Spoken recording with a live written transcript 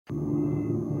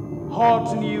Hot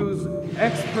News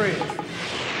Express।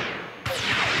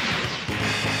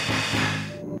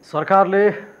 सरकारले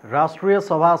राष्ट्रिय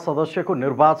सभा सदस्यको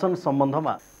निर्वाचन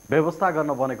सम्बन्धमा व्यवस्था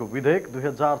गर्न बनेको विधेयक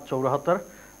 2074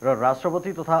 र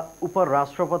राष्ट्रपति तथा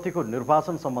उपराष्ट्रपतिको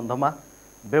निर्वाचन सम्बन्धमा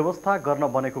व्यवस्था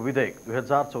गर्न बनेको विधेयक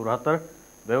 2074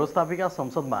 व्यवस्थापिका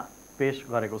संसदमा पेश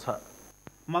गरेको छ।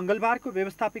 मंगलबारको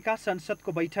व्यवस्थापिका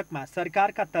संसदको बैठकमा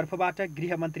सरकारका तर्फबाट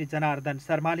गृहमन्त्री जनार्दन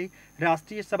शर्माले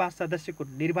राष्ट्रिय सभा सदस्यको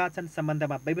निर्वाचन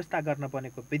सम्बन्धमा व्यवस्था गर्न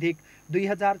बनेको विधेयक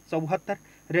 2074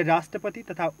 र राष्ट्रपति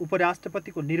तथा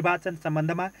उपराष्ट्रपतिको निर्वाचन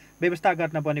सम्बन्धमा व्यवस्था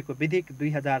गर्न बनेको विधेयक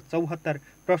 2074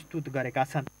 प्रस्तुत गरेका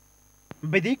छन्।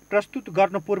 विधेयक प्रस्तुत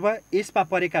गर्नु पूर्व यसमा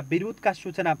परेका विरोधका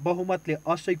सूचना बहुमतले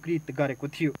अस्वीकृत गरेको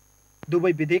थियो।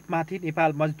 दुवै विधेयकमाथि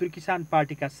नेपाल मजदुर किसान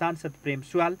पार्टीका सांसद प्रेम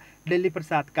सुवाल, लिल्ली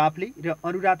प्रसाद काफ्ले र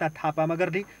अनुराधा थापा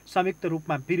मगरले संयुक्त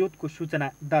रूपमा विरोधको सूचना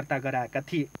दर्ता गराएका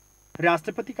थिए।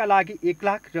 राष्ट्रपतिका लागि 1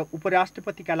 लाख र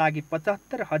उपराष्ट्रपतिका लागि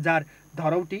 75,000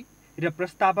 धरौटी र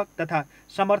प्रस्तावक तथा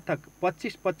समर्थक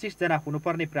 25-25 जना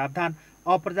हुनुपर्ने प्रावधान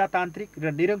अप्रजातान्त्रिक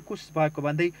र निरङ्कुश भएको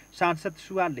भन्दै सांसद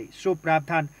सुवालले सो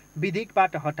प्रावधान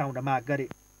विधेयकबाट हटाउन माग गरे।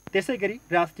 त्यसैगरी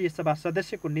राष्ट्रिय सभा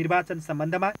सदस्यको निर्वाचन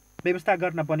सम्बन्धमा व्यवस्था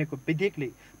गर्न बनेको विधेयकले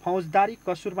फौजदारी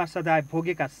कसुरमा सजाय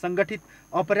भोगेका सङ्गठित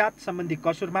अपराध सम्बन्धी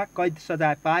कसुरमा कैद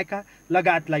सजाय पाएका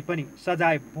लगायतलाई पनि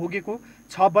सजाय भोगेको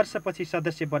 6 वर्षपछि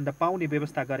सदस्य बन्न पाउने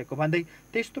व्यवस्था गरेको भन्दै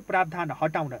त्यस्तो प्रावधान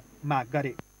हटाउन माग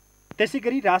गरे।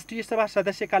 त्यसैगरी राष्ट्रिय सभा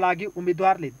सदस्यका लागि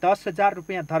उम्मेद्वारले 10,000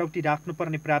 रुपियाँ धरौटी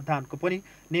राख्नुपर्ने प्रावधानको पनि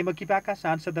नेमकिपाका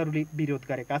सांसदहरूले विरोध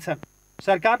गरेका छन्।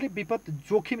 सरकारले विपद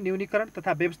जोखिम न्यूनीकरण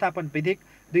तथा व्यवस्थापन विधेयक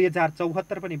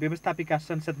 2074 पनि व्यवस्थापिका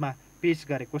संसदमा पेश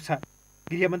गरेको छ।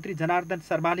 गृहमन्त्री जनार्दन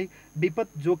शर्माले विपद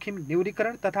जोखिम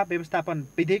न्यूनीकरण तथा व्यवस्थापन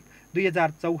विधेयक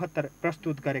 2074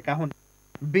 प्रस्तुत गरेका हुन्।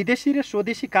 विदेशी र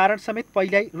स्वदेशी कारण समेत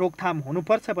पहिल्यै रोकथाम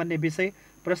हुनुपर्छ भन्ने विषय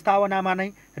प्रस्तावनामा नै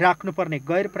राख्नुपर्ने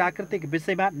गैर प्राकृतिक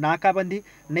विषयमा नाकाबन्दी,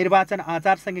 निर्वाचन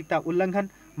आचार संहिता उल्लङ्घन,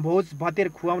 भोज भतेर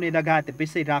खुवाउने लगायत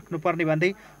विषय राख्नुपर्ने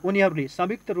भन्दै उनीहरूले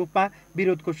संयुक्त रूपमा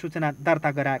विरोधको सूचना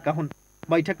दर्ता गराएका हुन्।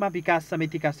 बैठकमा विकास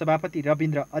समितिका सभापति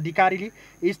रविन्द्र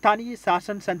अधिकारीले स्थानीय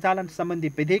शासन सञ्चालन सम्बन्धी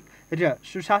विधेयक र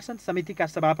सुशासन समितिका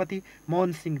सभापति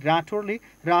मोहन सिंह राठौरले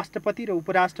राष्ट्रपति र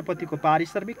उपराष्ट्रपतिको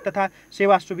पारिश्रमिक तथा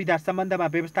सेवा सुविधा सम्बन्धमा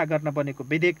व्यवस्था गर्न बनेको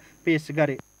विधेयक पेश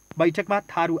गरे। बैठकमा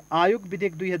थारू आयोग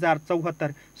विधेयक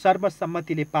 2074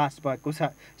 सर्वसम्मतिले पास भएको छ।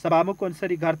 सभामुख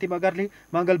अन्सरी घरती मगरले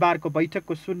मंगलबारको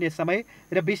बैठकको शून्य समय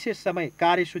र विशेष समय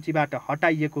कार्यसूचीबाट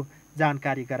हटाइएको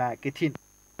जानकारी गराएकी थिइन्।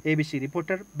 एबिसी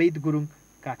रिपोर्टर वेद गुरुङ,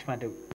 काठमाडौँ।